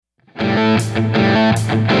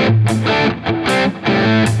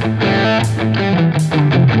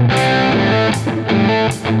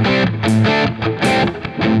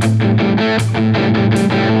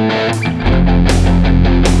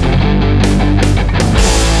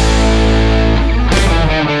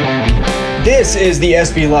This is the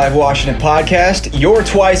SB Live Washington podcast, your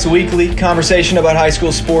twice weekly conversation about high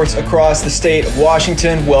school sports across the state of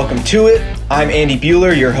Washington. Welcome to it. I'm Andy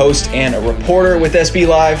Bueller, your host and a reporter with SB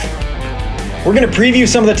Live. We're going to preview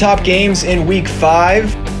some of the top games in Week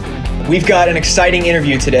 5. We've got an exciting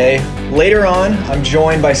interview today. Later on, I'm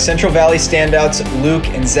joined by Central Valley standouts Luke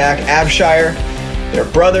and Zach Abshire. They're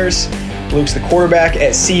brothers. Luke's the quarterback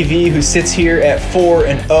at CV, who sits here at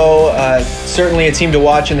 4-0. Certainly a team to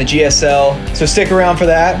watch in the GSL, so stick around for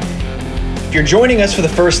that. If you're joining us for the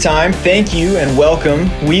first time, thank you and welcome.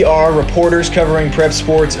 We are reporters covering prep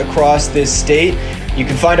sports across this state. You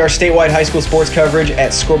can find our statewide high school sports coverage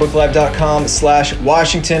at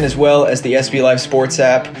scorebooklive.com/Washington, as well as the SB Live Sports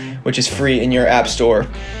app, which is free in your app store.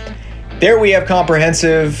 There we have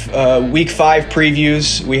comprehensive Week 5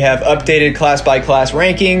 previews. We have updated class-by-class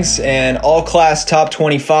rankings and all-class top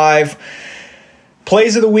 25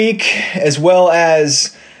 plays of the week, as well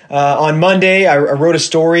as on Monday, I wrote a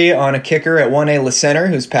story on a kicker at 1A La Center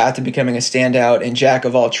whose path to becoming a standout and jack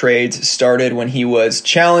of all trades started when he was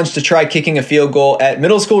challenged to try kicking a field goal at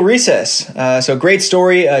middle school recess. So great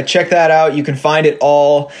story. Check that out. You can find it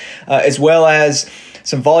all, as well as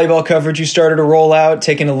some volleyball coverage you started to roll out,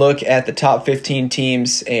 taking a look at the top 15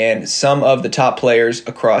 teams and some of the top players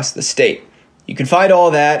across the state. You can find all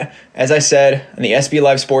that, as I said, on the SB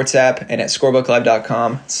Live Sports app and at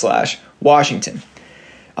scorebooklive.com/Washington.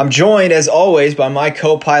 I'm joined, as always, by my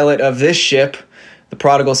co-pilot of this ship, the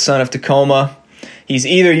prodigal son of Tacoma. He's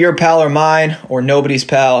either your pal or mine, or nobody's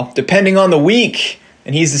pal, depending on the week.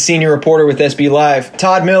 And he's the senior reporter with SB Live,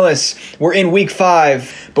 Todd Millis. We're in Week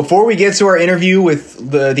 5. Before we get to our interview with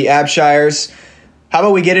the Abshires, how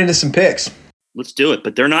about we get into some picks? Let's do it,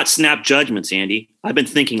 but they're not snap judgments, Andy. I've been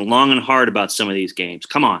thinking long and hard about some of these games.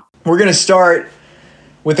 Come on. We're going to start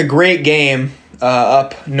with a great game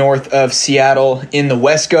up north of Seattle in the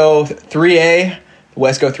Wesco 3A, the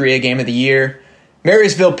Wesco 3A game of the year.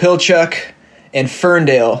 Marysville-Pilchuck and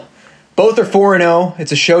Ferndale. Both are 4-0.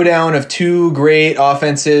 It's a showdown of two great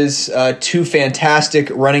offenses, two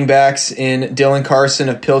fantastic running backs in Dylan Carson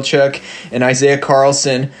of Pilchuck and Isaiah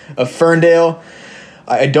Carlson of Ferndale.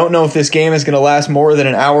 I don't know if this game is going to last more than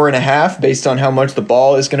an hour and a half based on how much the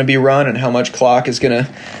ball is going to be run and how much clock is going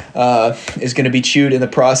to be chewed in the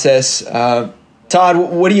process. Todd,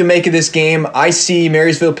 what do you make of this game? I see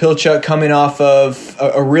Marysville-Pilchuck coming off of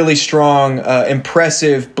a really strong,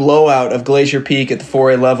 impressive blowout of Glacier Peak at the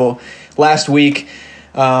 4A level last week.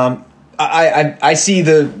 I see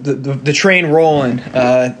the train rolling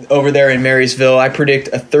over there in Marysville. I predict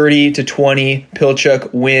a 30-20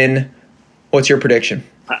 Pilchuck win. What's your prediction?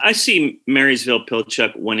 I see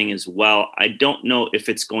Marysville-Pilchuck winning as well. I don't know if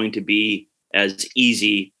it's going to be as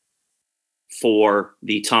easy for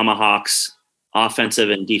the Tomahawks offensive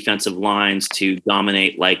and defensive lines to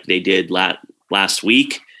dominate like they did last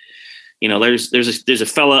week. You know, there's a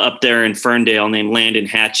fella up there in Ferndale named Landon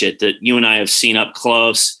Hatchett that you and I have seen up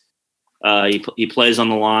close. He plays on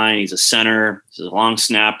the line. He's a center. He's a long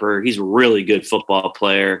snapper. He's a really good football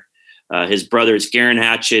player. His brother is Garen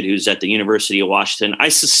Hatchett, who's at the University of Washington. I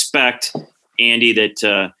suspect, Andy,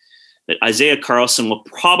 that Isaiah Carlson will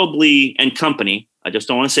probably, and company, I just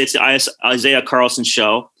don't want to say it's the Isaiah Carlson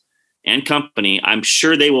show, and company, I'm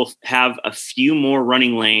sure they will have a few more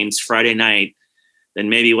running lanes Friday night than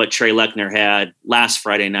maybe what Trey Lechner had last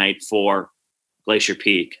Friday night for Glacier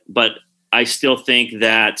Peak. But I still think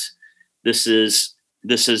that this is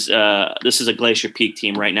a Glacier Peak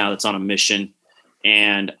team right now that's on a mission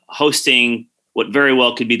and hosting what very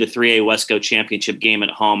well could be the 3A Wesco championship game at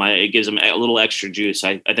home. It gives them a little extra juice.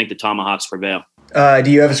 I think the Tomahawks prevail.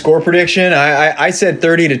 Do you have a score prediction? I said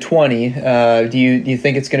 30-20. Do you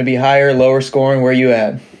think it's going to be higher, lower scoring? Where are you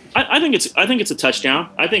at? I think it's a touchdown.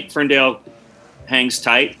 I think Ferndale hangs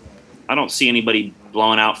tight. I don't see anybody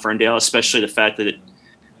blowing out Ferndale, especially the fact that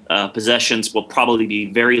possessions will probably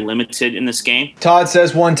be very limited in this game. Todd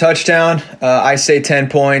says 1 touchdown. I say 10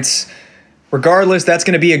 points. Regardless, that's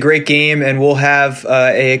going to be a great game, and we'll have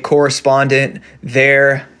a correspondent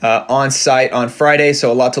there on site on Friday,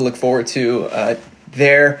 so a lot to look forward to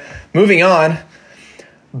there. Moving on,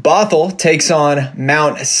 Bothell takes on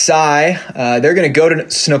Mount Si. They're going to go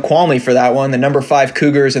to Snoqualmie for that one, the number 5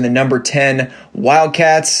 Cougars and the number 10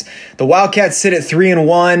 Wildcats. The Wildcats sit at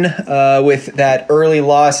 3-1 with that early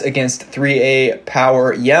loss against 3A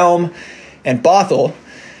Power Yelm, and Bothell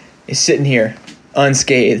is sitting here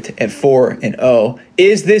unscathed at 4-0.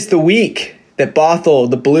 Is this the week that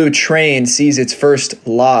Bothell, the Blue Train, sees its first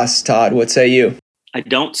loss? Todd, what say you? I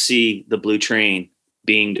don't see the Blue Train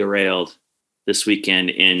being derailed this weekend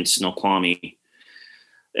in Snoqualmie.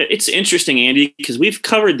 It's interesting, Andy, because we've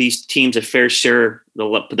covered these teams a fair share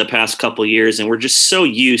the past couple of years, and we're just so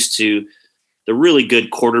used to the really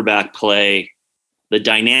good quarterback play, the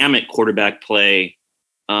dynamic quarterback play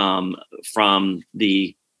from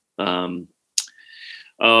the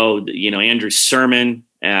Andrew Sermon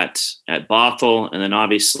at Bothell, and then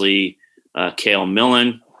obviously Cale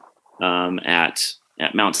Millen at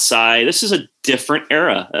Mount Si. This is a different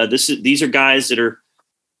era. These are guys that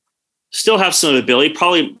still have some ability,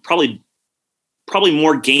 probably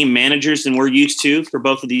more game managers than we're used to for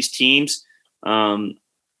both of these teams.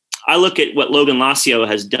 I look at what Logan Lacio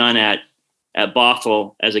has done at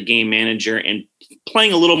Bothell as a game manager and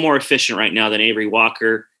playing a little more efficient right now than Avery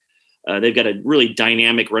Walker. They've got a really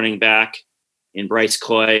dynamic running back in Bryce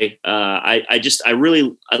Coy. I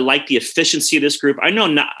like the efficiency of this group. I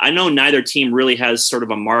know neither team really has sort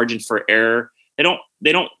of a margin for error.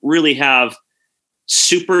 They don't really have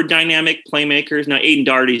super dynamic playmakers. Now, Aiden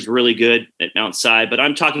Daugherty is really good at Mount Si, but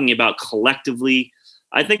I'm talking about collectively.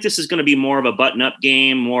 I think this is going to be more of a button-up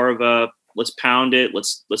game, more of a let's pound it,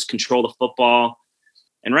 let's control the football.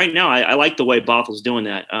 And right now, I like the way Bothell's doing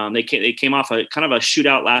that. They came off a kind of a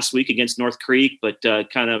shootout last week against North Creek, but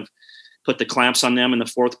kind of put the clamps on them in the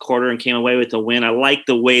fourth quarter and came away with a win. I like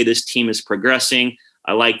the way this team is progressing.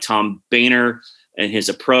 I like Tom Boehner and his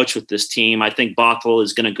approach with this team. I think Bothell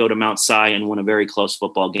is going to go to Mount Si and win a very close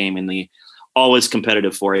football game in the always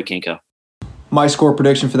competitive 4A KenCo. My score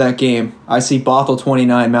prediction for that game, I see Bothell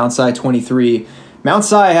 29, Mount Si 23. Mount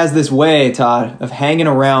Si has this way, Todd, of hanging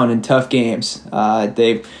around in tough games.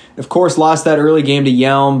 They've, of course, lost that early game to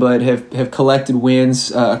Yelm, but have collected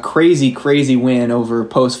wins. A crazy win over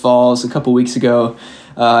Post Falls a couple weeks ago,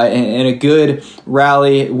 and a good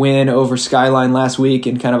rally win over Skyline last week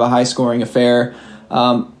in kind of a high-scoring affair.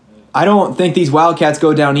 I don't think these Wildcats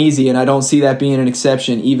go down easy, and I don't see that being an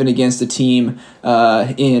exception, even against a team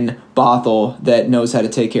in Bothell that knows how to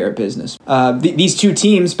take care of business. These two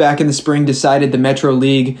teams back in the spring decided the Metro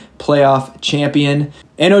League playoff champion,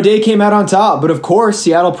 and O'Dea came out on top. But of course,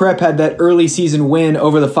 Seattle Prep had that early season win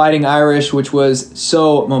over the Fighting Irish, which was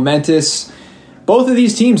so momentous. Both of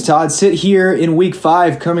these teams, Todd, sit here in Week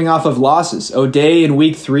 5 coming off of losses. O'Dea in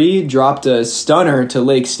Week 3 dropped a stunner to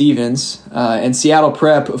Lake Stevens. And Seattle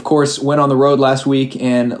Prep, of course, went on the road last week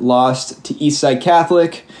and lost to Eastside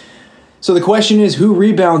Catholic. So the question is, who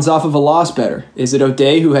rebounds off of a loss better? Is it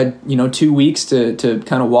O'Dea, who had 2 weeks to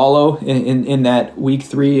kind of wallow in that Week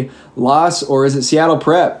 3 loss? Or is it Seattle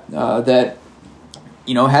Prep that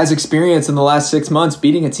has experience in the last 6 months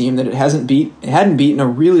beating a team that it hadn't beat in a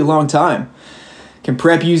really long time? Can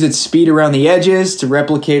Prep use its speed around the edges to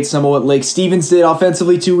replicate some of what Lake Stevens did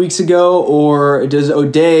offensively 2 weeks ago, or does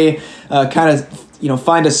O'Dea kind of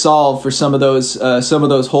find a solve for some of those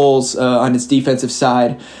holes on its defensive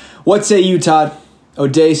side? What say you, Todd?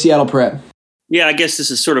 O'Dea, Seattle Prep. Yeah, I guess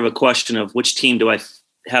this is sort of a question of which team do I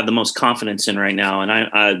have the most confidence in right now,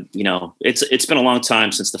 and it's been a long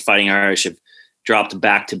time since the Fighting Irish have dropped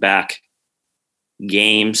back-to-back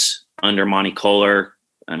games under Monty Kohler.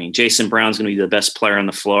 I mean, Jason Brown's going to be the best player on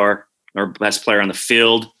the floor or best player on the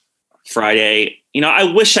field Friday. I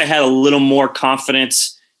wish I had a little more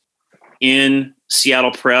confidence in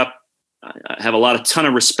Seattle Prep. I have a ton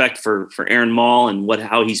of respect for Aaron Mall and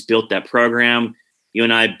how he's built that program. You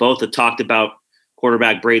and I both have talked about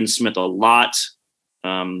quarterback Braden Smith a lot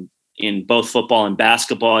in both football and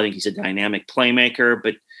basketball. I think he's a dynamic playmaker.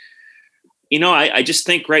 But, I just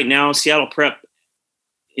think right now Seattle Prep,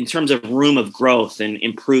 in terms of room of growth and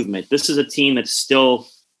improvement, this is a team that still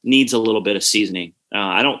needs a little bit of seasoning.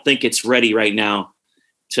 I don't think it's ready right now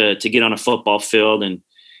to get on a football field and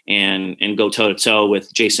go toe to toe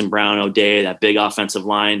with Jason Brown, O'Dea, that big offensive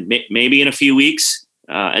line. Maybe in a few weeks,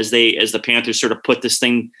 as the Panthers sort of put this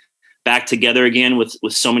thing back together again with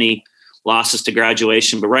so many losses to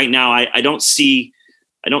graduation. But right now, I don't see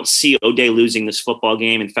O'Dea losing this football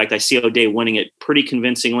game. In fact, I see O'Dea winning it pretty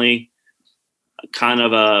convincingly. Kind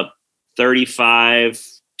of a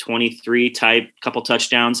 35-23 type, couple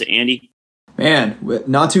touchdowns, Andy. Man,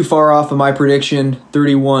 not too far off of my prediction,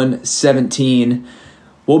 31-17.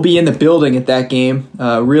 We'll be in the building at that game.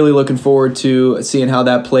 Really looking forward to seeing how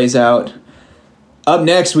that plays out. Up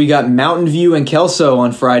next, we got Mountain View and Kelso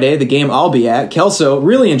on Friday, the game I'll be at. Kelso,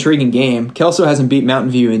 really intriguing game. Kelso hasn't beat Mountain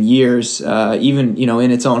View in years, even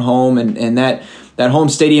in its own home, and that home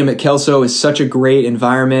stadium at Kelso is such a great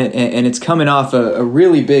environment, and it's coming off a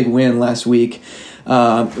really big win last week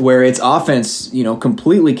where its offense,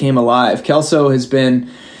 completely came alive. Kelso has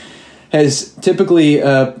typically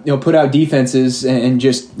put out defenses and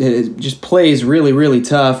just plays really, really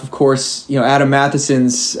tough. Of course, Adam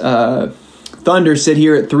Matheson's Thunder sit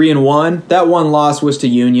here at 3-1. That one loss was to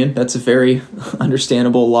Union. That's a very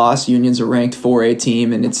understandable loss. Union's a ranked 4A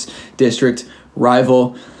team and its district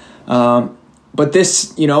rival. But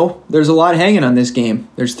this, there's a lot hanging on this game.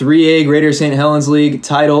 There's 3A Greater St. Helens League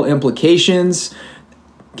title implications.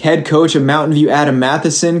 Head coach of Mountain View, Adam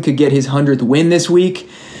Matheson, could get his 100th win this week.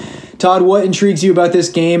 Todd, what intrigues you about this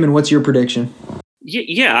game, and what's your prediction?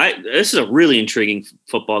 This is a really intriguing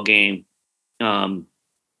football game.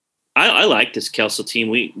 I like this Kelso team.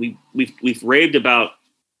 We've raved about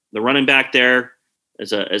the running back there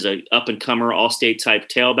as a up and comer, all state type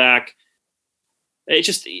tailback.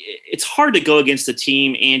 It's hard to go against the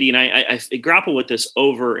team, Andy, and I grapple with this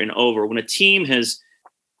over and over. When a team has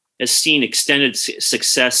seen extended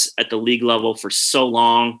success at the league level for so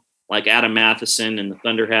long, like Adam Matheson and the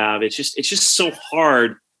Thunder have, it's just so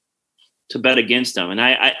hard to bet against them. And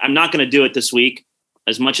I'm not going to do it this week,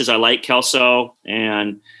 as much as I like Kelso.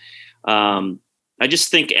 And I just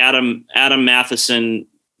think Adam Matheson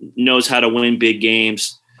knows how to win big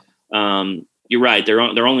games. You're right. Their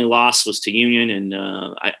only loss was to Union. And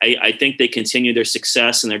I think they continue their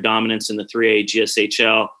success and their dominance in the 3A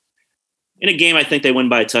GSHL. In a game, I think they win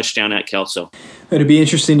by a touchdown at Kelso. It'd be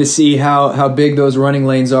interesting to see how big those running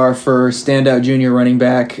lanes are for standout junior running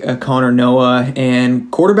back Connor Noah and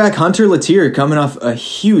quarterback Hunter Latier, coming off a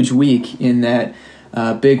huge week in that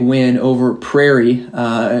big win over Prairie,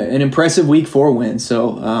 an impressive Week 4 win.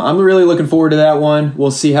 So I'm really looking forward to that one. We'll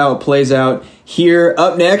see how it plays out here.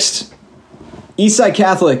 Up next, Eastside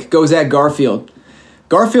Catholic goes at Garfield.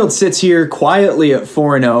 Garfield sits here quietly at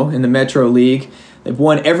 4-0 in the Metro League. They've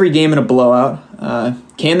won every game in a blowout.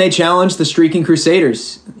 Can they challenge the Streaking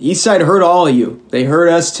Crusaders? Eastside heard all of you. They heard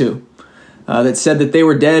us too. That said that they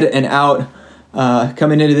were dead and out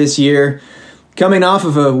coming into this year. Coming off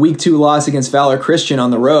of a Week 2 loss against Valor Christian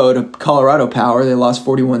on the road, a Colorado Power, they lost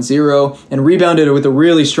 41-0 and rebounded with a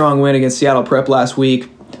really strong win against Seattle Prep last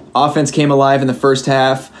week. Offense came alive in the first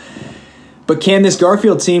half. But can this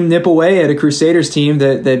Garfield team nip away at a Crusaders team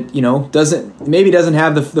that doesn't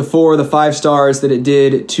have the 4 or the 5 stars that it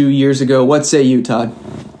did 2 years ago? What say you, Todd?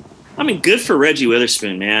 I mean, good for Reggie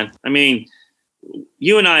Witherspoon, man. I mean,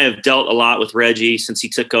 you and I have dealt a lot with Reggie since he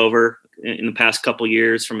took over in the past couple of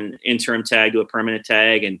years, from an interim tag to a permanent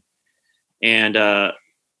tag, and I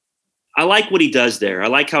like what he does there. I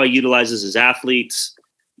like how he utilizes his athletes.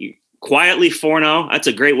 Quietly 4-0. That's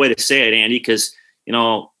a great way to say it, Andy, because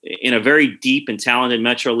in a very deep and talented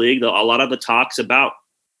Metro League, a lot of the talk's about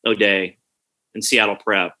O'Day and Seattle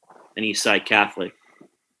Prep and Eastside Catholic,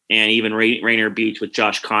 and even Rainier Beach with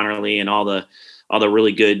Josh Connerly and all the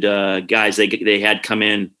really good guys they had come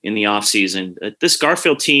in the offseason. This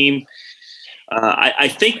Garfield team, I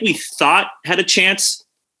think we thought had a chance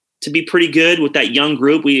to be pretty good with that young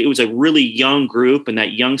group. It was a really young group, and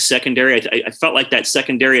that young secondary. I felt like that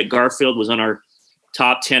secondary at Garfield was on our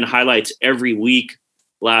top 10 highlights every week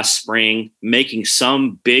last spring, making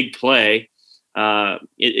some big play.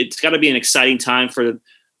 It's got to be an exciting time for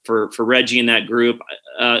Reggie and that group.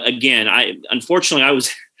 Again, unfortunately I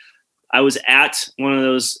was at one of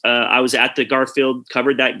those. I was at the Garfield,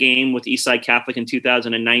 covered that game with Eastside Catholic in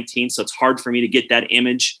 2019, so it's hard for me to get that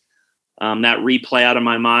image, that replay out of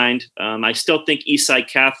my mind. I still think Eastside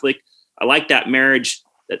Catholic. I like that marriage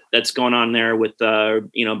that's going on there with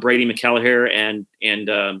Brady McKelliher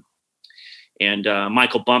and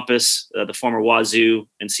Michael Bumpus, the former Wazoo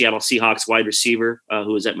and Seattle Seahawks wide receiver,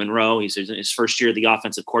 who was at Monroe. He's in his first year, the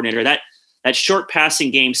offensive coordinator. That short passing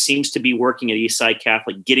game seems to be working at Eastside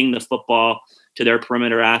Catholic, getting the football to their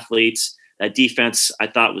perimeter athletes. That defense, I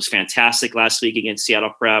thought, was fantastic last week against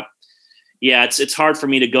Seattle Prep. Yeah, it's hard for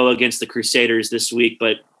me to go against the Crusaders this week,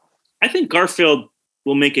 but I think Garfield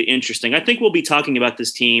will make it interesting. I think we'll be talking about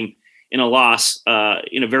this team in a loss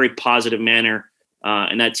in a very positive manner,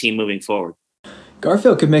 and that team moving forward.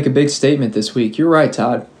 Garfield could make a big statement this week. You're right,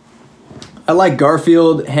 Todd. I like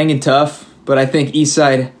Garfield hanging tough, but I think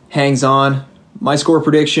Eastside hangs on. My score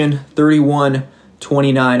prediction, 31-29.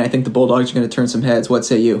 I think the Bulldogs are going to turn some heads. What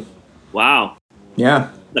say you? Wow.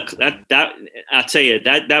 Yeah. That I'll tell you,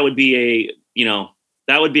 that would be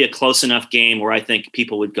a close enough game where I think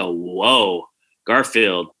people would go, whoa,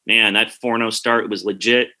 Garfield, man, that 4-0 start was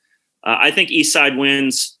legit. I think Eastside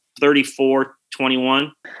wins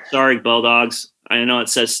 34-21. Sorry, Bulldogs. I know it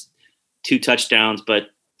says 2 touchdowns, but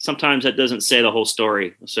sometimes that doesn't say the whole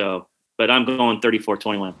story. But I'm going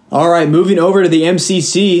 34-21. All right, moving over to the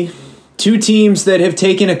MCC. 2 teams that have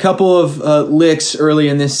taken a couple of licks early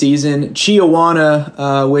in this season.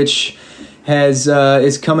 Chiawana, which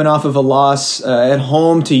is coming off of a loss at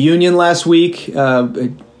home to Union last week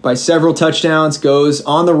by several touchdowns, goes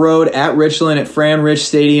on the road at Richland at Fran Rich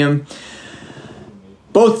Stadium.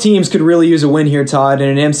 Both teams could really use a win here, Todd,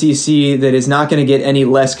 in an MCC that is not going to get any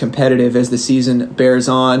less competitive as the season bears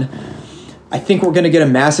on. I think we're going to get a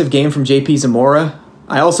massive game from JP Zamora.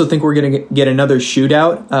 I also think we're going to get another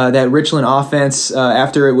shootout. That Richland offense,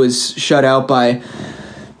 after it was shut out by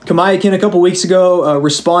Kamiakin a couple weeks ago,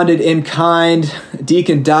 responded in kind.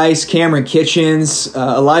 Deacon Dice, Cameron Kitchens,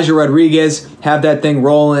 Elijah Rodriguez have that thing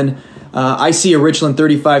rolling. I see a Richland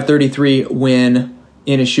 35-33 win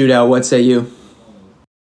in a shootout. What say you?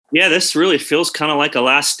 Yeah, this really feels kind of like a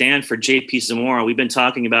last stand for JP Zamora. We've been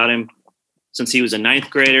talking about him since he was a ninth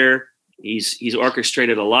grader. He's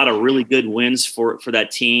orchestrated a lot of really good wins for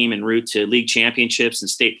that team en route to league championships and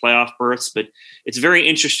state playoff berths. But it's very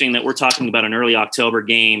interesting that we're talking about an early October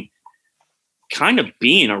game kind of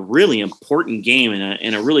being a really important game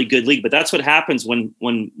in a really good league. But that's what happens when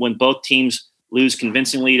both teams lose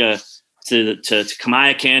convincingly to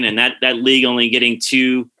Kamiakin, and that league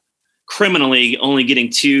criminally only getting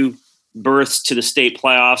two berths to the state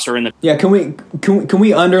playoffs or in the can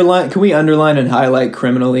we underline and highlight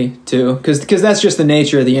criminally too, because that's just the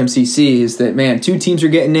nature of the MCC, is that, man, two teams are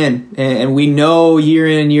getting in, and we know year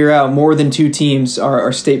in and year out more than two teams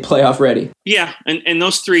are state playoff ready. Yeah, and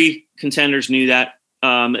those three contenders knew that.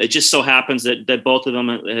 It just so happens that both of them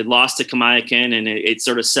had lost to Kamiakin, and it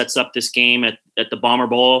sort of sets up this game at the Bomber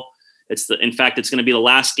Bowl. In fact it's going to be the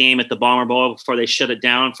last game at the Bomber Bowl before they shut it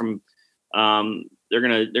down from they're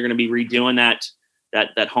gonna be redoing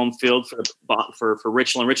that home field for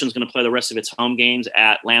Richland. Richland's going to play the rest of its home games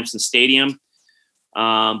at Lamson Stadium,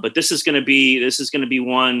 but this is going to be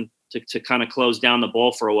one to kind of close down the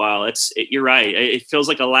bowl for a while. You're right. It feels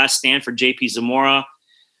like a last stand for JP Zamora.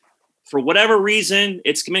 For whatever reason,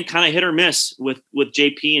 it's been kind of hit or miss with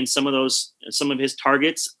JP and some of his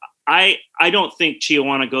targets. I don't think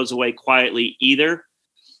Chiawana goes away quietly either.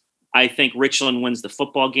 I think Richland wins the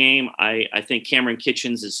football game. I think Cameron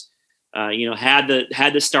Kitchens is, had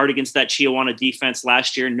the start against that Chiawana defense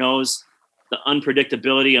last year, knows the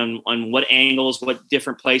unpredictability on what angles, what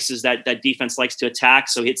different places that defense likes to attack.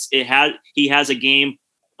 So he has a game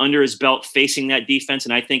under his belt facing that defense,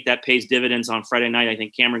 and I think that pays dividends on Friday night. I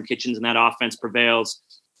think Cameron Kitchens and that offense prevails.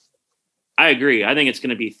 I agree. I think it's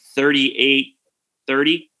going to be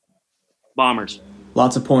 38-30 Bombers.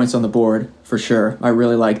 Lots of points on the board, for sure. I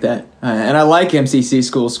really like that. And I like MCC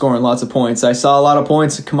schools scoring lots of points. I saw a lot of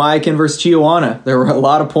points at Kamiakin versus Chiawana. There were a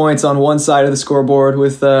lot of points on one side of the scoreboard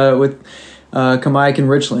with Kamiakin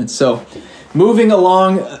Richland. So moving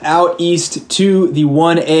along out east to the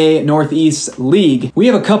 1A Northeast League, we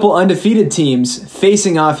have a couple undefeated teams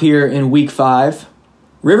facing off here in Week 5.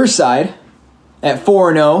 Riverside at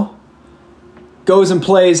 4-0 goes and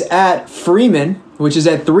plays at Freeman, which is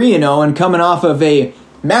at 3-0 and coming off of a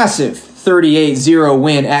massive 38-0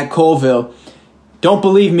 win at Colville. Don't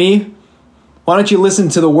believe me? Why don't you listen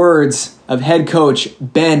to the words of head coach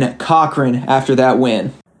Ben Cochran after that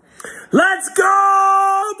win? Let's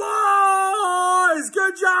go, boys!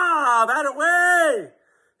 Good job! Out of way!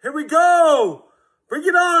 Here we go! Bring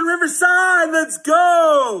it on, Riverside! Let's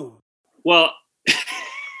go! Well,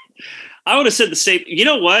 I would have said the same. You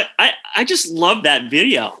know what? I just love that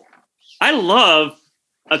video. I love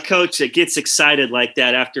a coach that gets excited like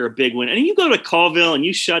that after a big win. And you go to Colville and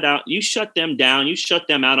you shut them down, you shut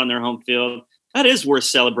them out on their home field. That is worth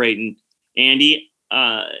celebrating, Andy.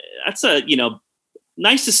 That's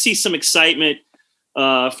nice to see some excitement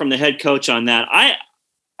from the head coach on that.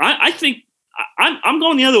 I think I'm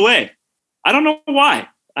going the other way. I don't know why.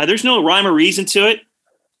 There's no rhyme or reason to it.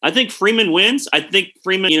 I think Freeman wins. I think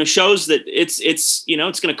Freeman, shows that it's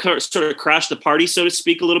going to sort of crash the party, so to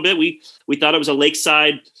speak, a little bit. We thought it was a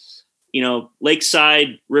Lakeside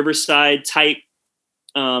Riverside type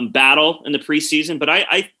battle in the preseason, but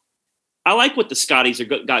I like what the Scotties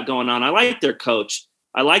got going on. I like their coach.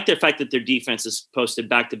 I like the fact that their defense has posted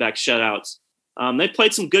back-to-back shutouts. They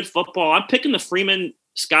played some good football. I'm picking the Freeman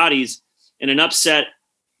Scotties in an upset,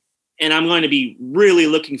 and I'm going to be really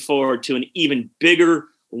looking forward to an even bigger,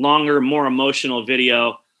 longer, more emotional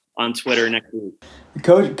video on Twitter next week.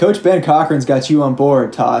 Coach Ben Cochran's got you on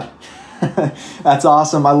board, Todd. That's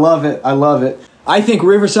awesome. I love it. I think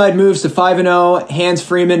Riverside moves to 5-0, hands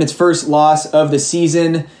Freeman its first loss of the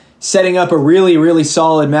season, setting up a really, really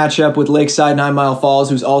solid matchup with Lakeside 9 Mile Falls,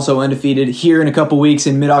 who's also undefeated, here in a couple weeks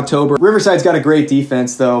in mid-October. Riverside's got a great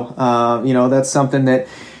defense, though. That's something that,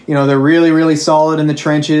 they're really, really solid in the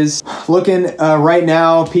trenches. Looking right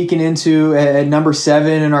now, peeking into at number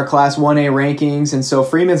 7 in our Class 1A rankings. And so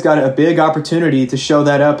Freeman's got a big opportunity to show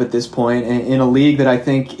that up at this point in a league that I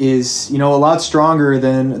think is, a lot stronger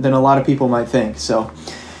than a lot of people might think. So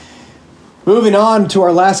moving on to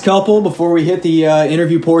our last couple before we hit the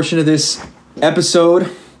interview portion of this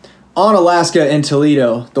episode on Alaska and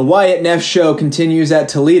Toledo. The Wyatt Neff Show continues at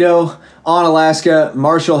Toledo, on Alaska.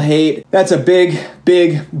 Marshall Haight. That's a big,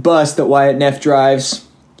 big bus that Wyatt Neff drives.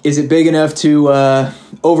 Is it big enough to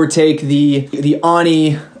overtake the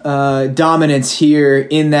Ani dominance here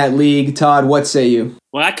in that league? Todd, what say you?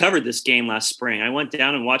 Well, I covered this game last spring. I went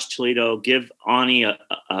down and watched Toledo give Ani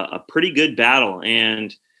a pretty good battle,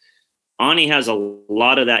 and Ani has a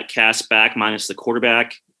lot of that cast back, minus the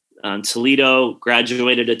quarterback. Toledo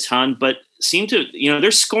graduated a ton, but seem to,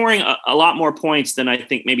 they're scoring a lot more points than I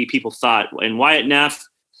think maybe people thought. And Wyatt Neff,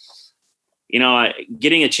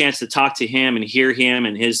 getting a chance to talk to him and hear him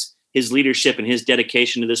and his leadership and his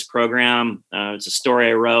dedication to this program. It's a story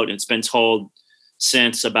I wrote, and it's been told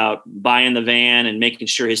since, about buying the van and making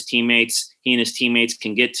sure he and his teammates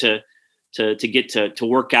can get to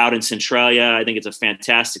work out in Centralia. I think it's a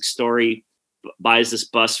fantastic story. Buys this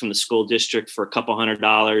bus from the school district for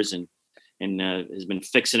 $200 and has been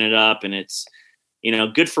fixing it up. And it's,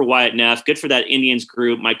 good for Wyatt Neff, good for that Indians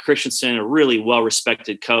group. Mike Christensen, a really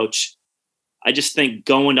well-respected coach. I just think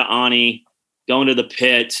going to Ani, going to the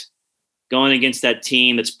pit, going against that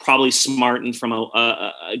team that's probably smartened from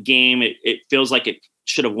a game. It feels like it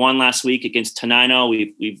should have won last week against Tenino.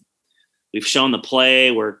 We've shown the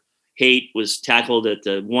play where Haight was tackled at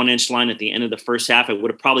the 1-inch line at the end of the first half. It would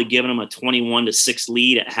have probably given him a 21-6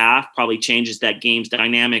 lead at half. Probably changes that game's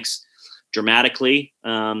dynamics dramatically.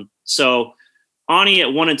 So Ani at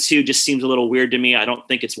 1-2 just seems a little weird to me. I don't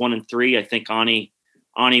think it's 1-3. I think Ani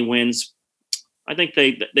wins. I think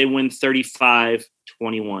they win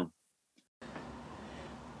 35-21.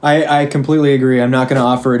 I completely agree. I'm not going to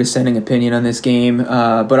offer a dissenting opinion on this game,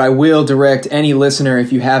 but I will direct any listener,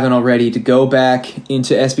 if you haven't already, to go back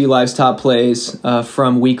into SB Live's top plays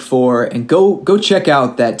from Week 4 and go check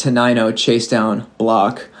out that Tenino chase down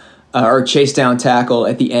block or chase down tackle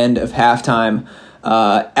at the end of halftime.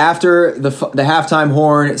 After the halftime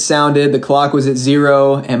horn sounded, the clock was at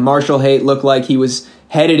 0, and Marshall Haight looked like he was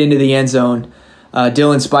headed into the end zone.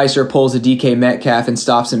 Dylan Spicer pulls a DK Metcalf and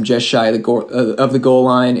stops him just shy of the goal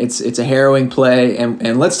line. It's a harrowing play,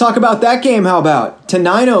 and let's talk about that game. How about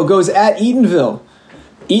Tenino goes at Eatonville?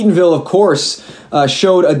 Eatonville, of course,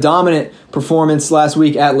 showed a dominant performance last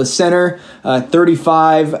week at Le Center.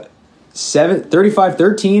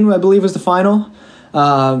 35-13, I believe, was the final.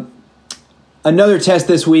 Another test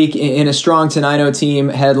this week in a strong Tenino team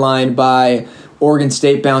headlined by Oregon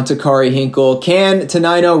State-bound Takari Hinkle. Can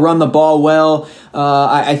Tenino run the ball well?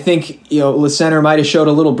 I think Le Center might have showed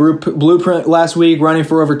a little blueprint last week, running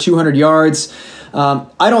for over 200 yards.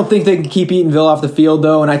 I don't think they can keep Eatonville off the field,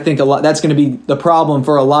 though, and I think that's going to be the problem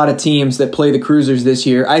for a lot of teams that play the Cruisers this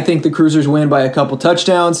year. I think the Cruisers win by a couple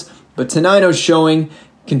touchdowns, but Tenino's showing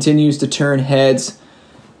continues to turn heads.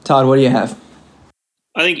 Todd, what do you have?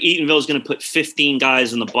 I think Eatonville is going to put 15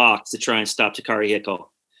 guys in the box to try and stop Takari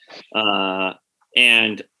Hinkle.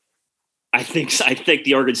 And I think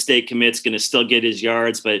the Oregon State commit's going to still get his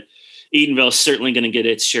yards, but Eatonville is certainly going to get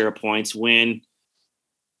its share of points. Win,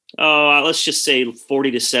 let's just say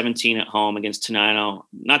 40-17 at home against Tenino.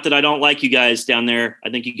 Not that I don't like you guys down there. I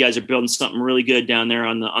think you guys are building something really good down there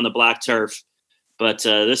on the black turf. But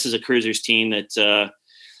this is a Cruisers team that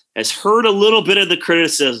has heard a little bit of the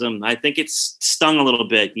criticism. I think it's stung a little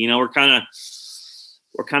bit. We're kind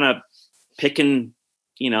of picking,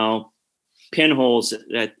 pinholes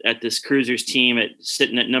at this Cruisers team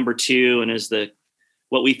sitting at number 2 and as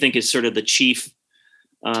what we think is sort of the chief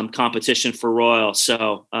competition for Royal.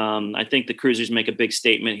 So I think the Cruisers make a big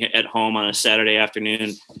statement at home on a Saturday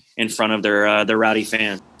afternoon in front of their rowdy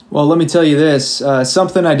fans. Well, let me tell you this,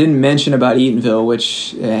 something I didn't mention about Eatonville,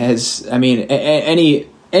 which has,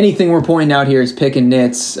 anything we're pointing out here is picking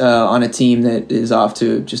nits on a team that is off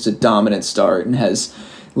to just a dominant start and has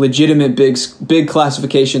legitimate big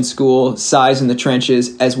classification school, size in the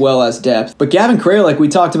trenches, as well as depth. But Gavin Kralik, we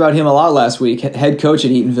talked about him a lot last week, head coach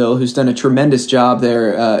at Eatonville, who's done a tremendous job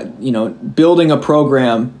there, building a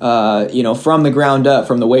program, from the ground up,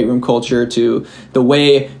 from the weight room culture to the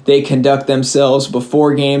way they conduct themselves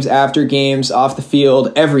before games, after games, off the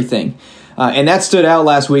field, everything. And that stood out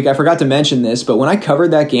last week. I forgot to mention this, but when I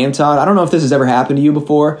covered that game, Todd, I don't know if this has ever happened to you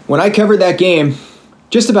before. When I covered that game,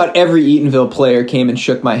 just about every Eatonville player came and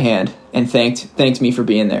shook my hand and thanked me for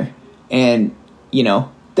being there. And,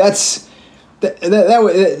 it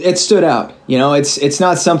stood out. It's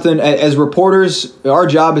not something, as reporters, our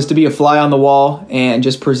job is to be a fly on the wall and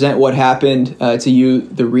just present what happened to you,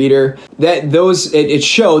 the reader. It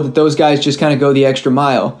showed that those guys just kind of go the extra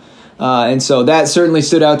mile. And so that certainly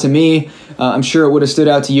stood out to me. I'm sure it would have stood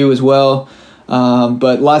out to you as well.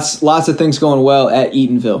 But lots of things going well at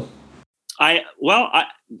Eatonville. I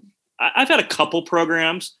I've had a couple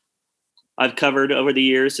programs I've covered over the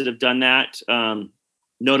years that have done that.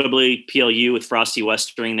 Notably PLU with Frosty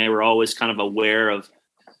Westering. They were always kind of aware of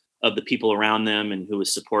the people around them and who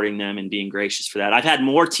was supporting them and being gracious for that. I've had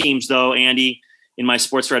more teams though, Andy, in my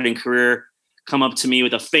sports writing career come up to me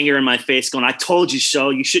with a finger in my face going, "I told you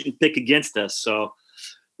so, you shouldn't pick against us." So,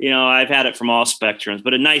 I've had it from all spectrums,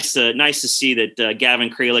 but nice to see that Gavin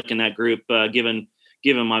Kralik and that group giving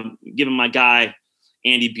my guy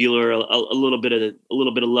Andy Bueller a little bit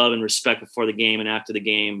of love and respect before the game and after the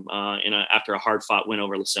game after a hard fought win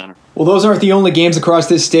over La Center. Well, those aren't the only games across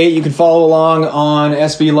this state. You can follow along on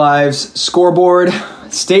SB Live's scoreboard,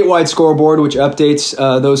 statewide scoreboard, which updates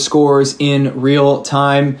those scores in real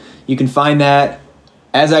time. You can find that,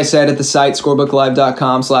 as I said, at the site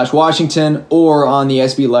scorebooklive.com/Washington or on the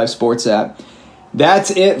SB Live Sports app. That's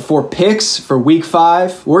it for picks for Week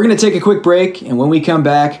 5. We're going to take a quick break, and when we come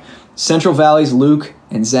back, Central Valley's Luke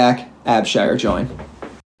and Zach Abshire join.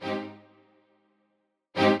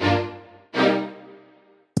 I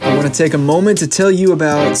want to take a moment to tell you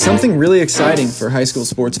about something really exciting for high school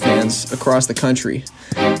sports fans across the country.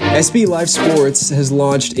 SB Live Sports has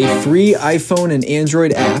launched a free iPhone and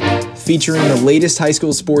Android app featuring the latest high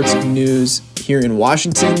school sports news here in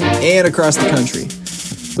Washington and across the country.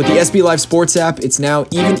 With the SB Live Sports app, it's now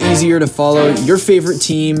even easier to follow your favorite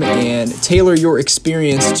team and tailor your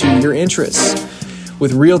experience to your interests.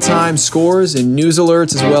 With real-time scores and news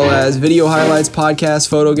alerts, as well as video highlights, podcasts,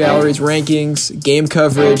 photo galleries, rankings, game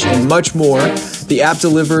coverage, and much more, the app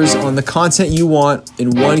delivers on the content you want in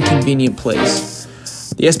one convenient place.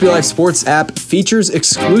 The SB Live Sports app features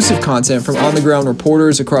exclusive content from on-the-ground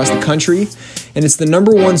reporters across the country, and it's the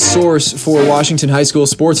 #1 source for Washington high school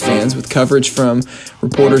sports fans, with coverage from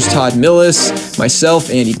reporters Todd Millis,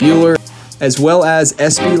 myself, Andy Bueller, as well as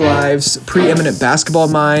SB Live's preeminent basketball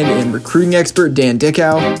mind and recruiting expert Dan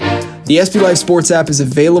Dickow. The SB Live Sports app is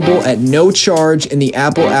available at no charge in the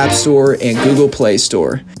Apple App Store and Google Play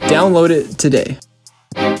Store. Download it today.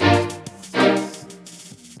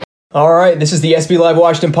 All right, this is the SB Live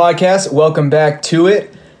Washington podcast. Welcome back to it.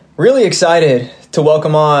 Really excited to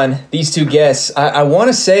welcome on these two guests. I want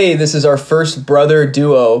to say this is our first brother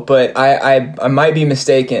duo, but I might be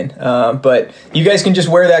mistaken. But you guys can just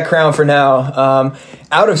wear that crown for now.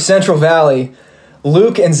 Out of Central Valley,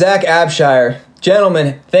 Luke and Zach Abshire.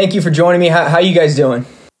 Gentlemen, thank you for joining me. How you guys doing?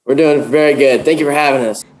 We're doing very good. Thank you for having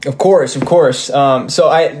us. Of course.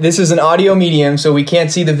 This is an audio medium, so we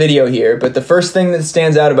can't see the video here, but the first thing that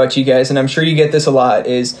stands out about you guys, and I'm sure you get this a lot,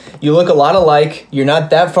 is you look a lot alike. You're not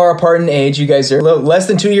that far apart in age. You guys are less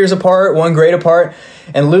than 2 years apart, 1 grade apart.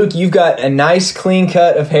 And Luke, you've got a nice clean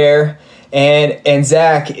cut of hair, and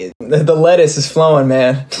Zach, the lettuce is flowing,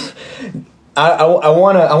 man. I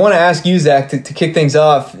want to ask you, Zach, to kick things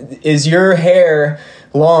off. Is your hair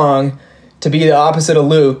long to be the opposite of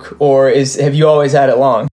Luke, or have you always had it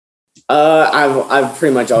long? I've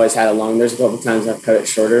pretty much always had it long. There's a couple times I've cut it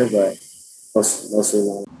shorter, but mostly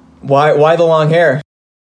long. Why the long hair?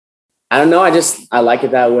 I don't know. I like it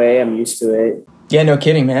that way. I'm used to it. Yeah, no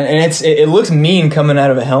kidding, man. And it looks mean coming out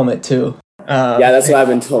of a helmet too. Yeah, that's what I've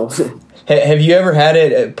been told. Have you ever had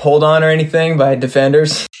it pulled on or anything by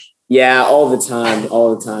defenders? Yeah, all the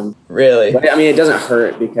time. Really? But I mean, it doesn't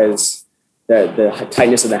hurt because the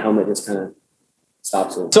tightness of the helmet just kind of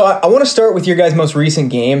stops it. So I want to start with your guys' most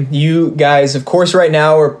recent game. You guys, of course, right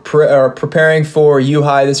now are preparing for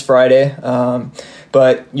U-High this Friday,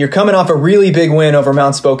 but you're coming off a really big win over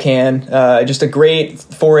Mount Spokane. Just a great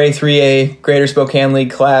 4A, 3A Greater Spokane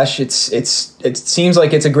League clash. It seems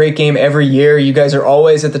like it's a great game every year. You guys are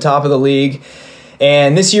always at the top of the league,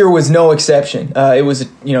 and this year was no exception. It was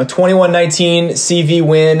 21-19 CV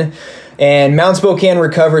win, and Mount Spokane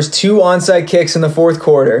recovers 2 onside kicks in the fourth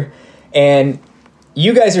quarter, and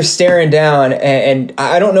you guys are staring down, and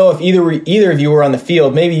I don't know if either of you were on the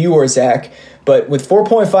field. Maybe you were, Zach, but with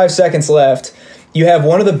 4.5 seconds left, you have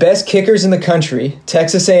one of the best kickers in the country,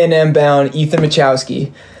 Texas A&M bound Ethan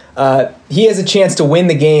Machowski. He has a chance to win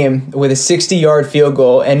the game with a 60-yard field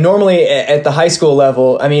goal, and normally at the high school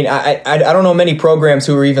level, I mean, I don't know many programs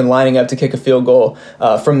who are even lining up to kick a field goal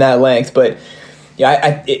from that length, but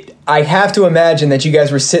yeah, I have to imagine that you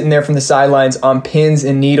guys were sitting there from the sidelines on pins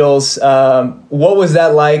and needles. What was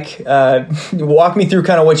that like? Walk me through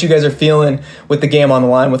kind of what you guys are feeling with the game on the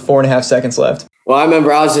line with 4.5 seconds left. Well, I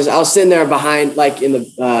remember I was sitting there behind, like in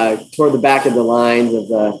the toward the back of the lines of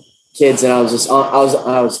the kids, and I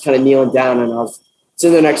was kind of kneeling down, and I was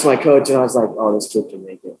sitting there next to my coach, and I was like, oh, this kid can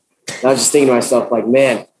make it. And I was just thinking to myself, like,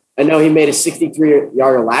 man, I know he made a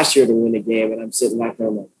 63-yarder last year to win the game, and I'm sitting back there,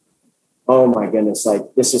 I'm like, oh my goodness, like,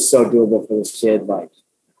 this is so doable for this kid. Like,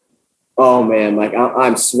 Oh man, like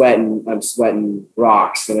I'm sweating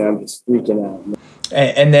rocks, and I'm just freaking out.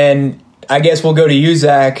 And then I guess we'll go to you,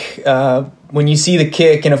 Zach. When you see the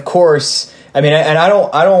kick, and of course, I mean, and I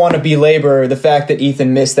don't want to belabor the fact that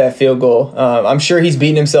Ethan missed that field goal. I'm sure he's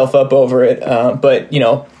beating himself up over it, but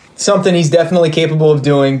something he's definitely capable of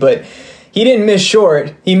doing. But he didn't miss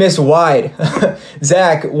short; he missed wide.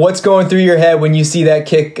 Zach, what's going through your head when you see that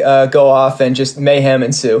kick go off and just mayhem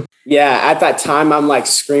ensue? Yeah, at that time, I'm like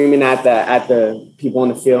screaming at the people on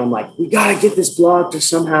the field. I'm like, we gotta get this blocked or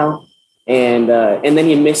somehow. And then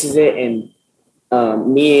he misses it, and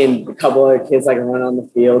me and a couple other kids like run on the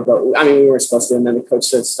field. But I mean, we weren't supposed to. And then the coach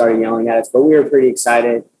started yelling at us, but we were pretty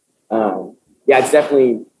excited. Yeah, it's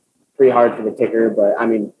definitely pretty hard for the kicker, but I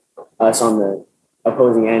mean, us on the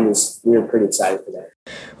opposing end we were pretty excited for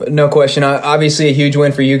that. No question. Obviously, a huge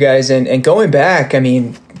win for you guys. And going back, I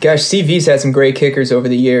mean, gosh, CV's had some great kickers over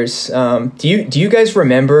the years. Do you guys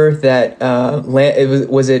remember that?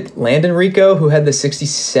 Was it Landon Rico who had the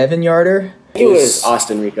 67-yarder? It was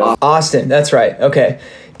Austin Rico. Austin, that's right. Okay.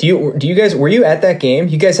 Do you guys, were you at that game?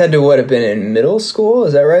 You guys had to have been in middle school?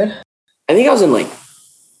 Is that right? I think I was in like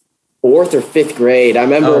 4th or 5th grade. I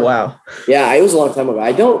remember. Oh wow. Yeah, it was a long time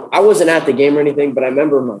ago. I wasn't at the game or anything, but I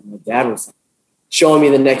remember my dad was showing me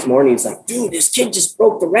the next morning. He's like, dude, this kid just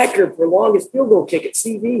broke the record for longest field goal kick at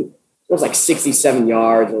CV. It was like 67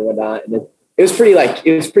 yards or whatnot. And it was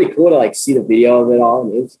pretty cool to like see the video of it all.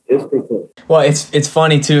 And it was pretty cool. Well, it's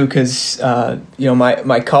funny too, because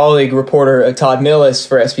my colleague reporter Todd Millis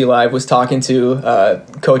for SB Live was talking to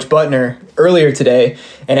Coach Butner earlier today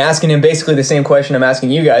and asking him basically the same question I'm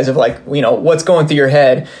asking you guys of like, what's going through your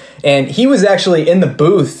head. And he was actually in the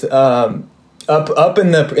booth up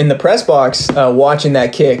in the press box watching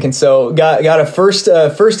that kick, and so got a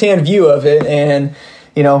firsthand view of it, and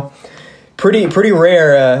pretty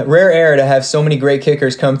rare air to have so many great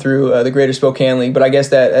kickers come through the Greater Spokane League. But I guess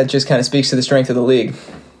that just kind of speaks to the strength of the league.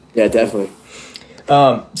 Yeah, definitely.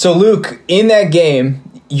 So Luke, in that game,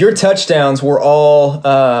 your touchdowns were all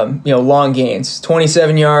long gains,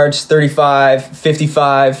 27 yards, 35,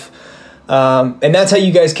 55. And that's how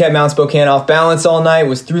you guys kept Mount Spokane off balance all night,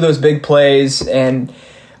 was through those big plays. And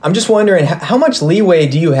I'm just wondering, how much leeway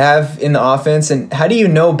do you have in the offense, and how do you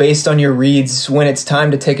know based on your reads when it's time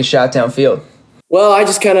to take a shot downfield? Well, I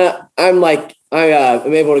just I'm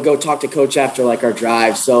able to go talk to coach after like our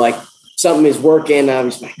drive. So like something is working.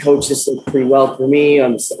 Obviously my coach just did pretty well for me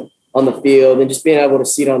on the field, and just being able to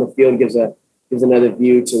see it on the field gives another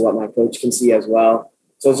view to what my coach can see as well.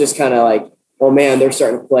 So it's just kind of like, oh man, they're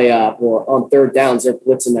starting to play up, or on third downs, they're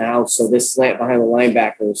blitzing the house. So this slant behind the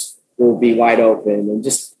linebackers will be wide open, and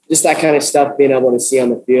just that kind of stuff, being able to see on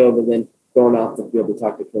the field and then going off the field to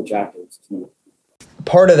talk to coach afterwards.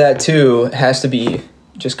 Part of that too has to be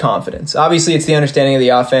just confidence. Obviously it's the understanding of the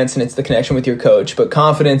offense and it's the connection with your coach, but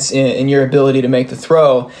confidence in your ability to make the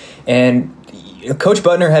throw. And Coach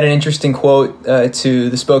Butner had an interesting quote to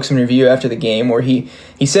the Spokesman Review after the game, where he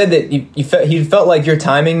said that he felt like your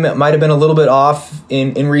timing might have been a little bit off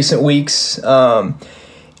in recent weeks.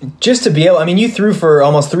 Just to be able, I mean, you threw for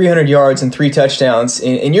almost 300 yards and 3 touchdowns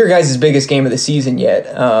in your guys' biggest game of the season yet.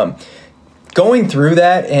 Going through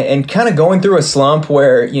that and kind of going through a slump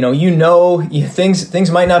where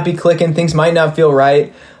things might not be clicking, things might not feel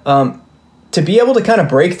right. To be able to kind of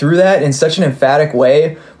break through that in such an emphatic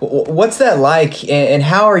way, what's that like, and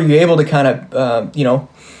how are you able to kind of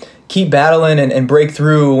keep battling and break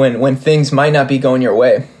through when things might not be going your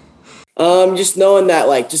way? Just knowing that,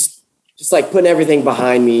 like, just like putting everything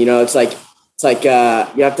behind me. It's like you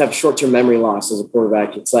have to have short-term memory loss as a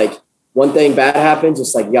quarterback. It's like one thing bad happens,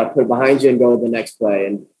 it's like you got to put it behind you and go to the next play.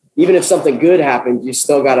 And even if something good happens, you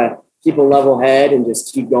still got to keep a level head and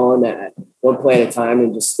just keep going at one play at a time,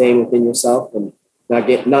 and just staying within yourself and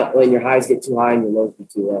not letting your highs get too high and your lows be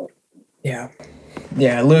too low.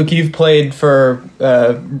 Yeah, Luke, you've played for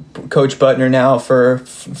Coach Butner now for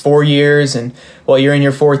 4 years, and you're in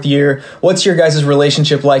your 4th year. What's your guys'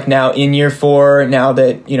 relationship like now in year 4, now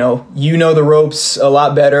that you know the ropes a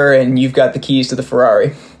lot better and you've got the keys to the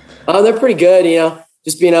Ferrari? They're pretty good,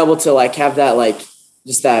 just being able to like have that, like,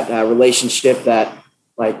 just that relationship that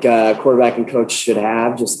like quarterback and coach should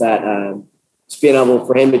have, just that just being able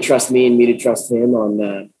for him to trust me and me to trust him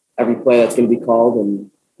on every play that's going to be called, and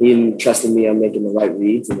he trusting me on making the right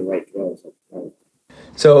reads and the right throws.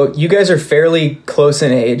 So you guys are fairly close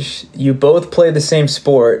in age. You both play the same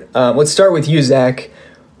sport. Let's start with you, Zach.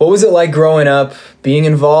 What was it like growing up, being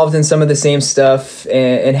involved in some of the same stuff,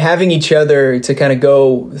 and having each other to kind of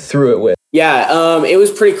go through it with? Yeah, it was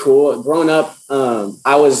pretty cool. Growing up,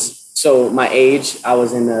 my age, I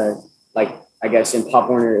was in I guess in Pop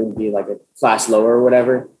Warner, it would be like a class lower or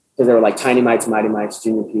whatever. because they were like Tiny Mites, Mighty Mites,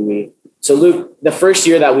 Junior Pee Wee. So Luke, the first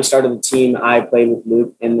year that we started the team, I played with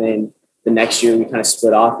Luke, and then the next year we kind of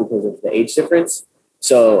split off because of the age difference.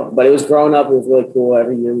 So, but it was growing up. It was really cool.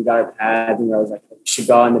 Every year we got our pads, and I was like, we should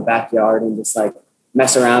go in the backyard and just like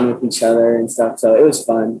mess around with each other and stuff. So it was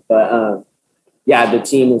fun. But yeah, the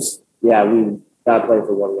team is, we got to play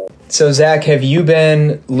for 1 year. So Zach, have you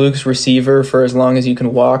been Luke's receiver for as long as you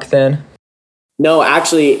can walk then? No,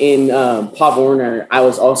 actually in Pop Warner, I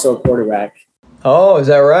was also a quarterback. Oh, is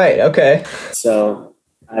that right? Okay. So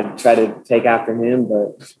I tried to take after him,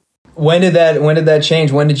 but when did that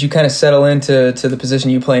change? When did you kind of settle into the position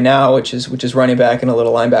you play now, which is running back and a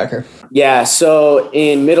little linebacker? Yeah, so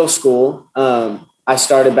in middle school, I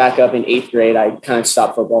started back up in 8th grade. I kind of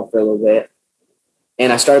stopped football for a little bit,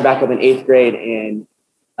 and I started back up in 8th grade. And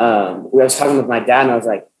I was talking with my dad, and I was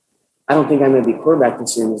like, I don't think I'm going to be quarterback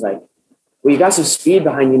this year. And he's like, well, you got some speed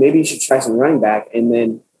behind you. Maybe you should try some running back.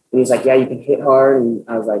 And he's like, yeah, you can hit hard. And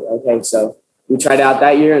I was like, okay. So we tried out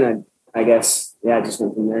that year, and I guess, I just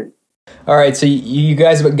went from there. All right, so you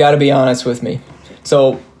guys have got to be honest with me.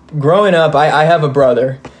 So growing up, I have a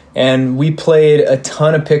brother, and we played a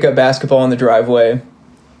ton of pickup basketball in the driveway.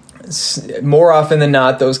 More often than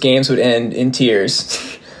not, those games would end in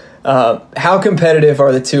tears. How competitive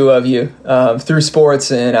are the two of you through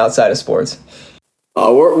sports and outside of sports?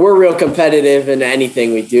 Oh, we're real competitive in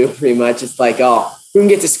anything we do, pretty much. It's like, who can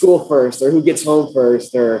get to school first, or who gets home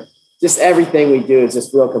first, or just everything we do is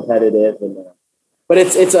just real competitive. And but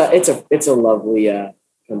it's a lovely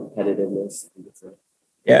competitiveness.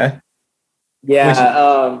 Yeah.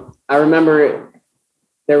 I remember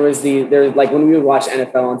there was like when we would watch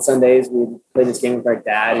NFL on Sundays, we would play this game with our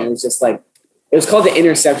dad, and it was just like, it was called the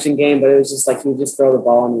interception game, but it was just like he would just throw the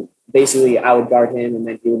ball, and basically I would guard him, and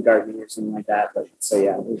then he would guard me or something like that. But so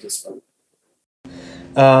yeah, it was just fun.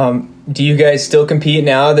 Do you guys still compete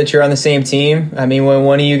now that you're on the same team? I mean, when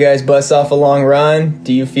one of you guys busts off a long run,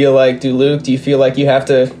 do you feel like you have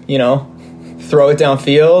to, throw it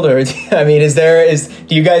downfield? Or, I mean,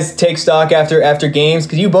 do you guys take stock after games?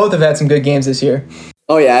 Because you both have had some good games this year.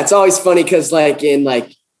 Oh yeah, it's always funny because in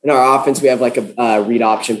our offense, we have like a read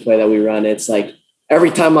option play that we run. It's like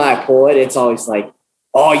every time I pull it, it's always like,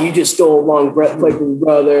 oh, you just stole a long play from your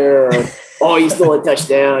brother, or oh, you stole a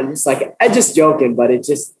touchdown. Just like, I'm just joking, but it's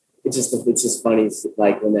just funny. It's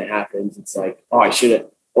like when that happens, it's like, oh, I should have,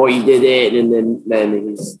 oh, you did it. And then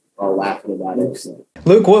he's all laughing about it. So.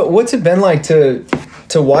 Luke, what's it been like to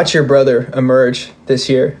watch your brother emerge this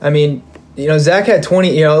year? I mean, Zach had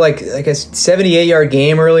 20, like a 78-yard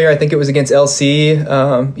game earlier. I think it was against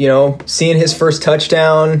LC, seeing his first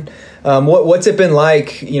touchdown. What's it been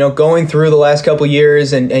like, going through the last couple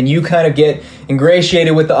years and you kind of get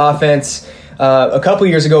ingratiated with the offense a couple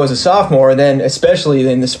years ago as a sophomore, then especially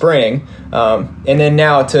in the spring, and then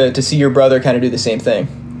now to see your brother kind of do the same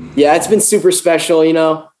thing? Yeah, it's been super special.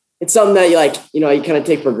 It's something that you kind of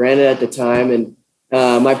take for granted at the time. And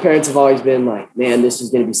my parents have always been like, man, this is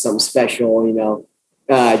going to be something special,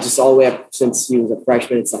 just all the way up since he was a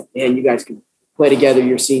freshman. It's like, man, you guys can play together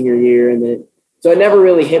your senior year. And then, so it never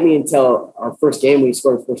really hit me until our first game when he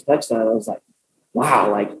scored his first touchdown. I was like, wow,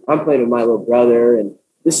 like I'm playing with my little brother. And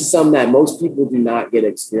this is something that most people do not get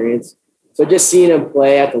experience. So just seeing him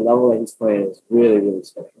play at the level that he's playing is really, really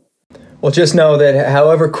special. Well, just know that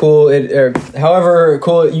however cool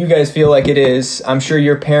you guys feel like it is, I'm sure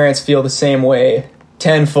your parents feel the same way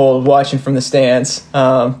tenfold watching from the stands.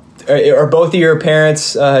 Are both of your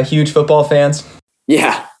parents huge football fans?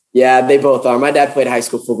 Yeah, they both are. My dad played high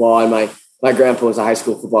school football, and my grandpa was a high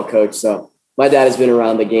school football coach. So my dad has been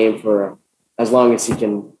around the game for as long as he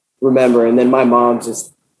can remember. And then my mom's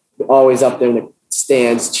just always up there in the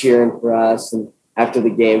stands cheering for us. And after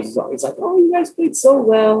the games, it's always like, oh, you guys played so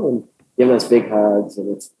well, and giving us big hugs.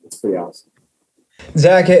 And it's pretty awesome.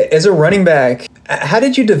 Zach, as a running back, how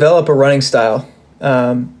did you develop a running style?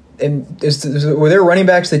 And were there running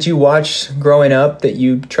backs that you watched growing up that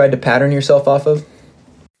you tried to pattern yourself off of?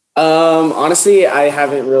 Honestly, I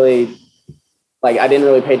haven't really, I didn't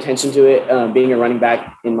really pay attention to it, being a running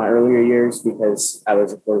back in my earlier years because I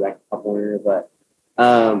was a quarterback at Pop Warner. But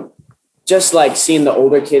just like seeing the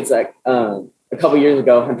older kids, like a couple years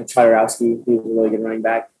ago, Hunter Chodarowski, he was a really good running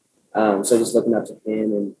back. So just looking up to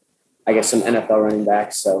him and I guess some NFL running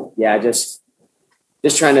backs. So yeah, just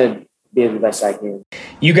trying to be the best I can.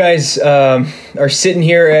 You guys are sitting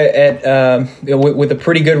here with a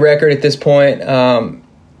pretty good record at this point.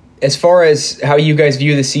 As far as how you guys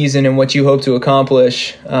view the season and what you hope to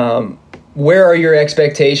accomplish, where are your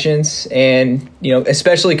expectations? And,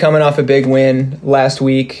 especially coming off a big win last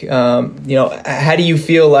week, how do you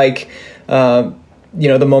feel like,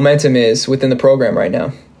 the momentum is within the program right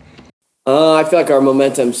now? I feel like our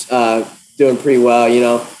momentum's doing pretty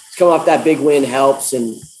well. Coming off that big win helps,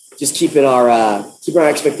 and just keeping our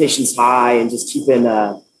expectations high, and just keeping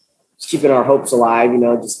our hopes alive.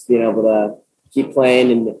 Just being able to keep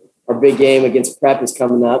playing, and our big game against Prep is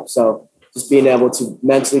coming up, so just being able to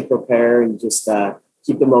mentally prepare and just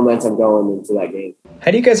keep the momentum going into that game.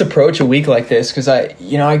 How do you guys approach a week like this? Because I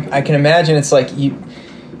can imagine it's like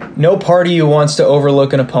no part of you wants to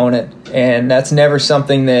overlook an opponent, and that's never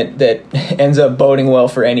something that ends up boding well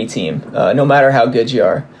for any team, no matter how good you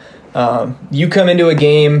are. You come into a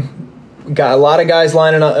game, got a lot of guys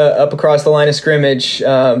lining up across the line of scrimmage.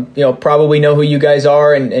 Probably know who you guys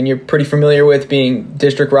are, and you're pretty familiar with being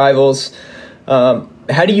district rivals.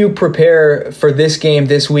 How do you prepare for this game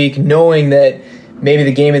this week, knowing that maybe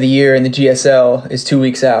the game of the year in the GSL is 2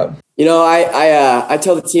 weeks out? I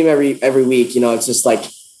tell the team every week, it's just like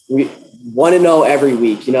we want to know every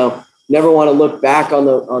week, never want to look back on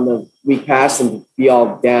the week past and be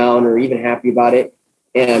all down or even happy about it.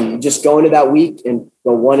 And just go into that week and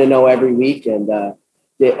go 1-0 every week, and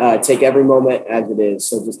take every moment as it is.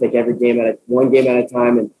 So just take every one game at a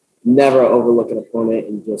time, and never overlook an opponent,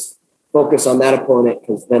 and just focus on that opponent,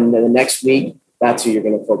 because then the next week, that's who you're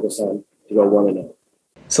going to focus on to go 1-0.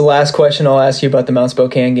 So last question I'll ask you about the Mount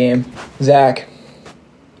Spokane game. Zach,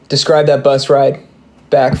 describe that bus ride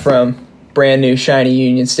back from brand new shiny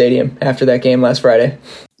Union Stadium after that game last Friday.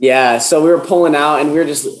 Yeah, so we were pulling out, and we were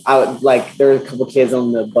just out, like, there were a couple kids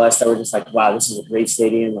on the bus that were just like, wow, this is a great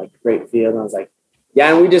stadium, like, great field. And I was like,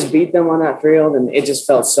 yeah, and we just beat them on that field, and it just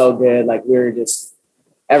felt so good. Like,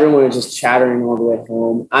 everyone was just chattering all the way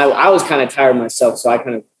home. I was kind of tired myself, so I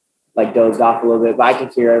kind of, like, dozed off a little bit, but I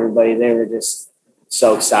could hear everybody. They were just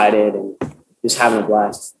so excited and just having a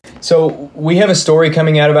blast. So we have a story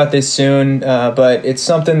coming out about this soon, but it's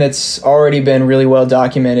something that's already been really well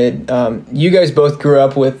documented. You guys both grew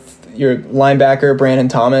up with your linebacker, Brandon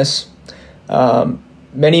Thomas.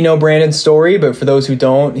 Many know Brandon's story, but for those who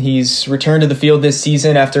don't, he's returned to the field this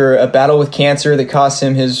season after a battle with cancer that cost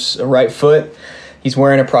him his right foot. He's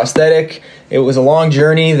wearing a prosthetic. It was a long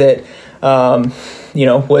journey that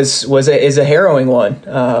is a harrowing one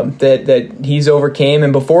that he's overcame.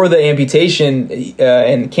 And before the amputation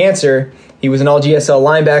and cancer, he was an all-GSL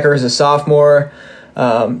linebacker as a sophomore.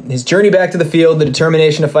 His journey back to the field, the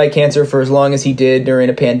determination to fight cancer for as long as he did during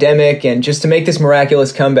a pandemic, and just to make this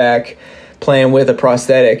miraculous comeback playing with a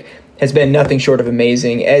prosthetic has been nothing short of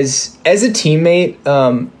amazing. As a teammate,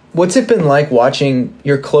 what's it been like watching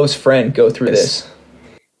your close friend go through this?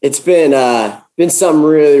 It's been something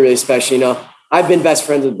really, really special. I've been best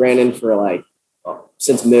friends with Brandon for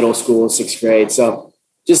since middle school, 6th grade. So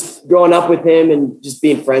just growing up with him and just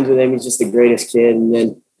being friends with him, he's just the greatest kid.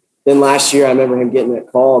 And then last year, I remember him getting a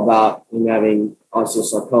call about him having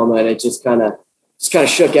osteosarcoma, and it just kind of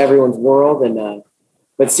shook everyone's world. And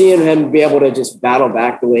but seeing him be able to just battle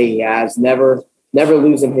back the way he has, never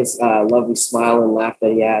losing his lovely smile and laugh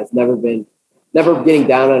that he has, never getting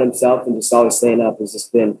down on himself, and just always staying up, has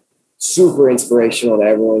just been super inspirational to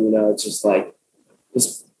everyone. It's just like,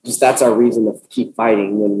 just that's our reason to keep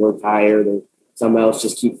fighting when we're tired or something else.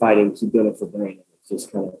 Just keep fighting, keep doing it for Brandon. It's just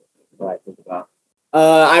kind of what I think about.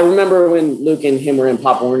 I remember when Luke and him were in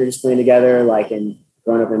Pop Warner just playing together, and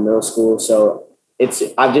growing up in middle school. So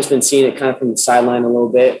I've just been seeing it kind of from the sideline a little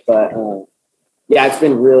bit, but yeah, it's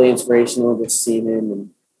been really inspirational just seeing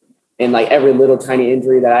him, and like every little tiny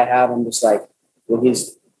injury that I have, I'm just like, well,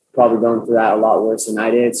 he's probably going through that a lot worse than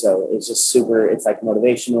I did. So it's just it's like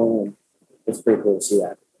motivational, and it's pretty cool to see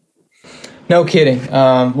that. No kidding.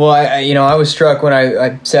 Well, I was struck when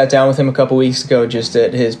I sat down with him a couple weeks ago just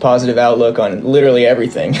at his positive outlook on literally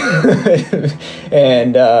everything.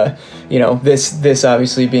 And, this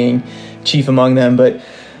obviously being chief among them, but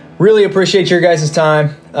really appreciate your guys' time.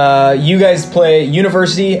 You guys play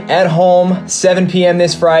University at home, 7 p.m.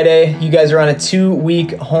 this Friday. You guys are on a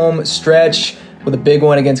 2-week home stretch with a big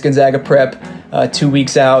one against Gonzaga Prep 2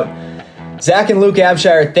 weeks out. Zach and Luke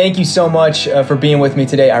Abshire, thank you so much for being with me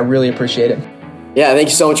today. I really appreciate it. Yeah, thank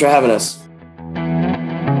you so much for having us.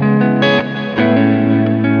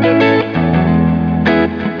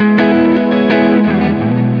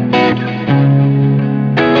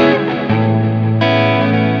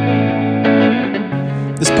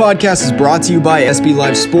 This podcast is brought to you by SB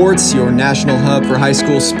Live Sports, your national hub for high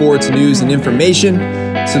school sports news and information.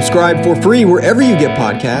 Subscribe for free wherever you get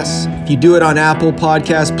podcasts. If you do it on Apple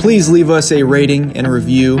Podcasts, please leave us a rating and a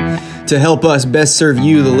review to help us best serve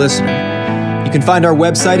you, the listener. You can find our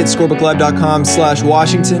website at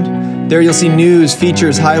scorebooklive.com/Washington. There you'll see news,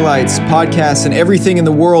 features, highlights, podcasts, and everything in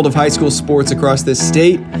the world of high school sports across this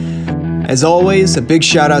state. As always, a big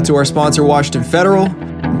shout out to our sponsor, Washington Federal.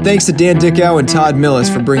 And thanks to Dan Dickow and Todd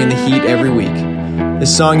Millis for bringing the heat every week.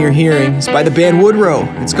 This song you're hearing is by the band Woodrow.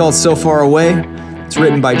 It's called So Far Away. It's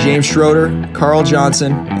written by James Schroeder, Carl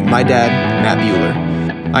Johnson, and my dad, Matt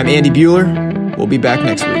Bueller. I'm Andy Bueller. We'll be back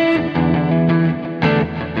next week.